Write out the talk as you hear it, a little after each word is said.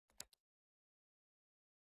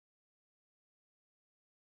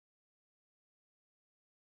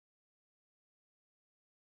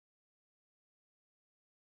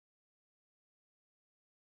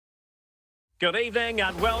Good evening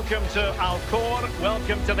and welcome to Al Khor.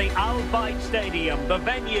 Welcome to the Al Bayt Stadium, the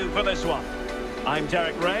venue for this one. I'm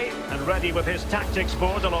Derek Ray, and ready with his tactics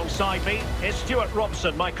board alongside me is Stuart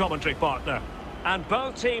Robson, my commentary partner. And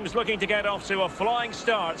both teams looking to get off to a flying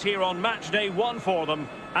start here on match day 1 for them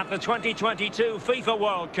at the 2022 FIFA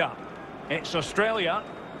World Cup. It's Australia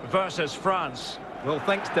versus France. Well,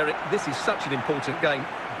 thanks, Derek. This is such an important game.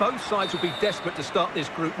 Both sides will be desperate to start this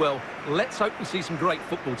group well. Let's hope we see some great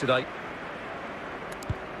football today.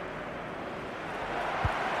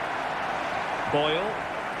 Boyle.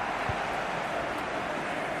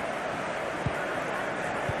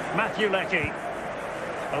 Matthew Leckie.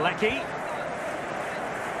 Leckie.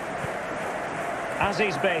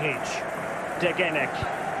 Aziz Behic. Degenek.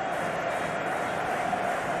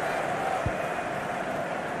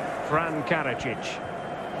 Fran Karacic.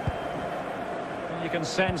 You can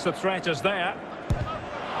sense the threat is there.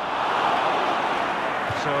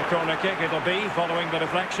 So a corner kick it'll be following the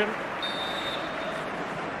deflection.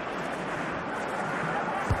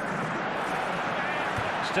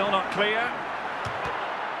 Still not clear.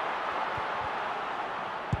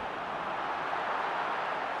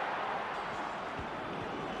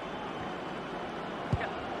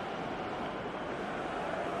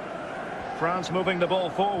 France moving the ball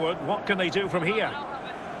forward. What can they do from here?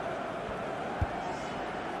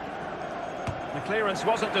 The clearance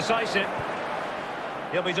wasn't decisive.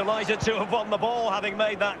 He'll be delighted to have won the ball, having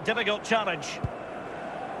made that difficult challenge.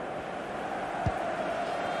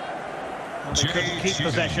 And they couldn't keep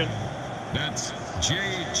possession. That's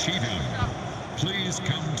Jay Cheatham. Please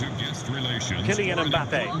come to guest relations. Kylian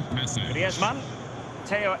Mbappe. Griezmann.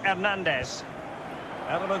 Theo Hernandez.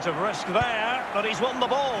 Element of risk there, but he's won the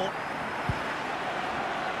ball.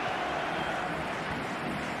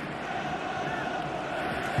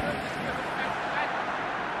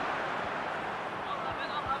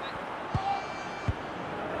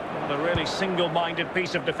 A really single-minded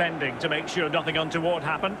piece of defending to make sure nothing untoward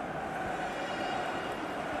happened.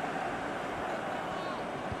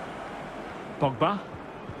 Pogba.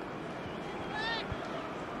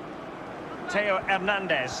 Theo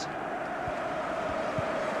Hernandez.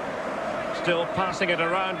 Still passing it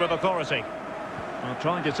around with authority. Well,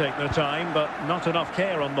 trying to take their time, but not enough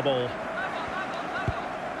care on the ball.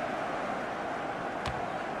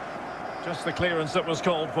 Just the clearance that was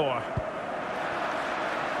called for.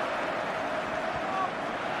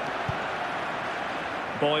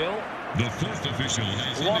 Boyle. The fourth official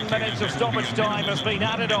has 1 minute of stoppage time has been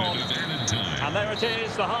added on. Time. And there it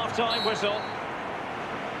is, the half-time whistle.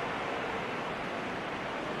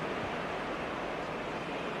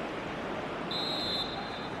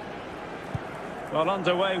 Well,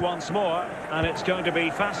 underway once more, and it's going to be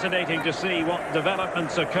fascinating to see what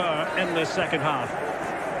developments occur in this second half.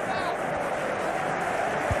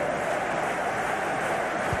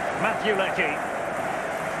 Matthew Leckie.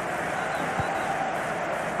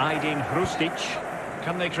 Aydin Hrustic.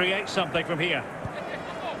 Can they create something from here?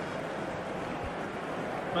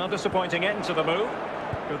 Well, disappointing end to the move.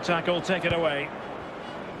 Good tackle, take it away.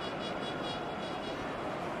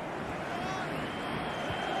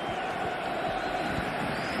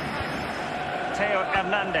 Theo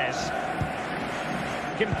Hernandez.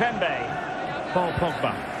 Kimpembe. Paul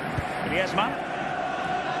Pogba. Griezmann.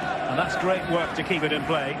 And that's great work to keep it in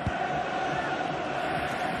play.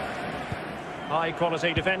 High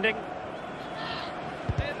quality defending.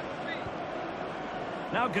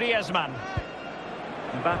 Now Griezmann.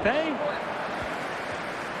 Mbappe.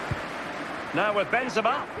 Now with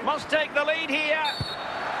Benzema. Must take the lead here.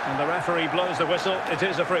 And the referee blows the whistle. It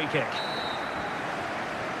is a free kick.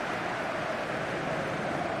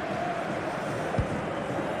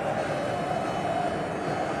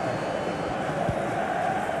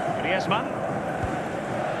 Griezmann.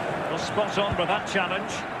 Well, spot on with that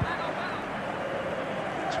challenge.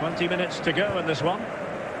 20 minutes to go in this one.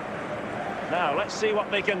 Now, let's see what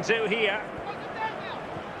they can do here.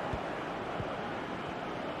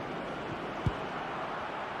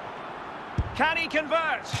 Can he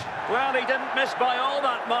convert? Well, he didn't miss by all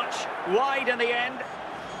that much. Wide in the end.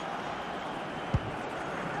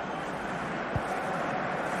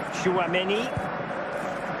 Chouameni.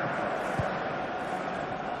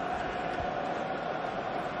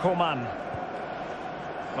 Coman.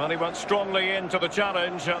 Well, he went strongly into the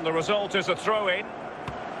challenge, and the result is a throw-in.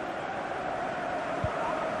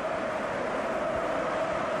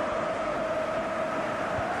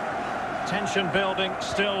 Tension building,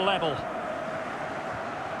 still level.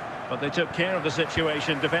 But they took care of the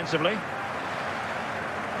situation defensively.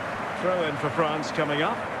 Throw-in for France coming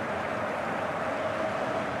up.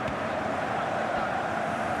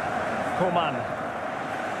 Coman.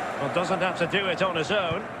 Well, doesn't have to do it on his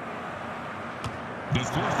own. The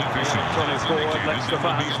fourth official Electronic has forward indicated lets the there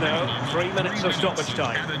will be fans a know. minimum of 3 minutes of stoppage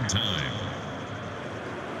time. added time.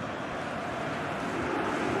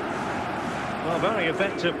 Well, very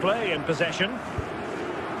effective play in possession,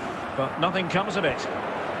 but nothing comes of it.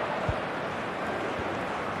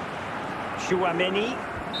 Chouameni,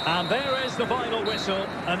 and there is the final whistle.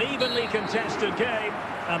 An evenly contested game,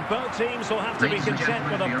 and both teams will have to be content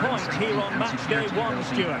with a point here on match day 1,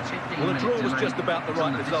 Stuart. Well, the draw was just about the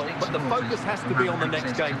right result, but the focus has to be on the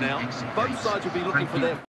next game now. Both sides will be looking for their